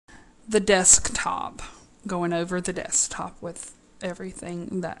the desktop, going over the desktop with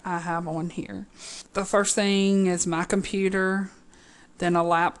everything that I have on here. The first thing is my computer, then a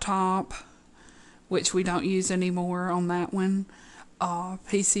laptop, which we don't use anymore on that one.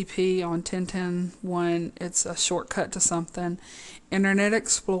 PCP on 10.10.1, it's a shortcut to something. Internet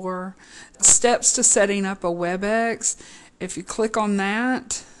Explorer, steps to setting up a WebEx. If you click on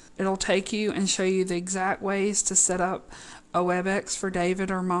that, it'll take you and show you the exact ways to set up a WebEx for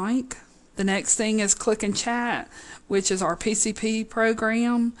David or Mike. The next thing is Click and Chat, which is our PCP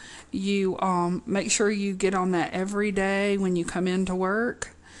program. You make sure you get on that every day when you come into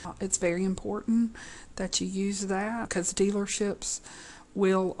work. It's very important that you use that because dealerships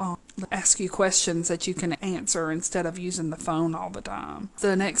will ask you questions that you can answer instead of using the phone all the time.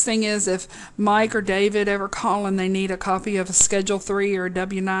 The next thing is if Mike or David ever call and they need a copy of a Schedule 3 or a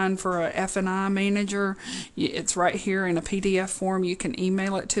W-9 for a F&I manager, it's right here in a PDF form. You can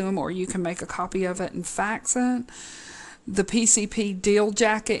email it to them or you can make a copy of it and fax it. The PCP deal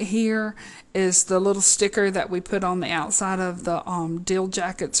jacket here is the little sticker that we put on the outside of the deal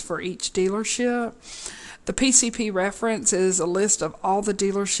jackets for each dealership. The PCP reference is a list of all the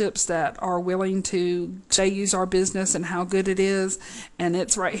dealerships that are willing to say use our business and how good it is, and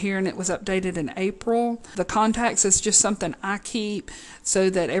it's right here, and it was updated in April. The contacts is just something I keep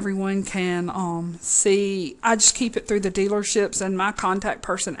so that everyone can see. I just keep it through the dealerships and my contact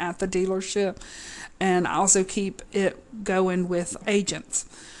person at the dealership, and I also keep it going with agents.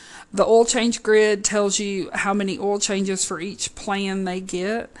 The oil change grid tells you how many oil changes for each plan they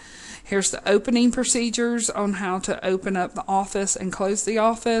get. Here's the opening procedures on how to open up the office and close the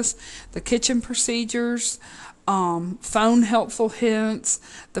office, the kitchen procedures, phone helpful hints,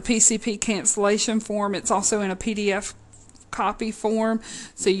 the PCP cancellation form. It's also in a PDF copy form,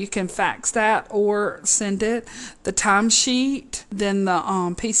 so you can fax that or send it. The timesheet, then the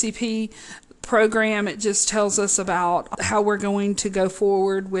PCP program, it just tells us about how we're going to go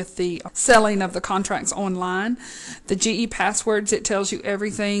forward with the selling of the contracts online. The GE passwords, it tells you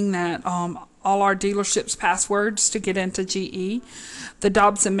everything that all our dealerships' passwords to get into GE. The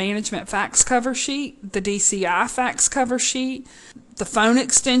Dobson Management fax cover sheet, the DCI fax cover sheet, the phone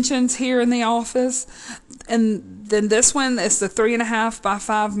extensions here in the office, and then this one is the 3.5 by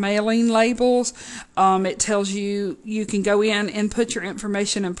 5 mailing labels. It tells you you can go in, input your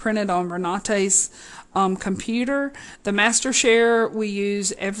information, and print it on Renate's computer. The master share we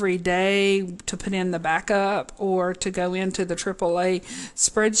use every day to put in the backup or to go into the AAA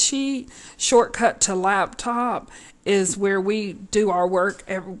spreadsheet. Shortcut to laptop is where we do our work,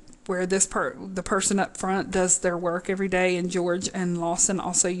 where the person up front does their work every day, and George and Lawson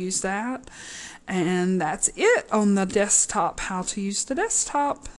also use that. And that's it on the desktop, how to use the desktop.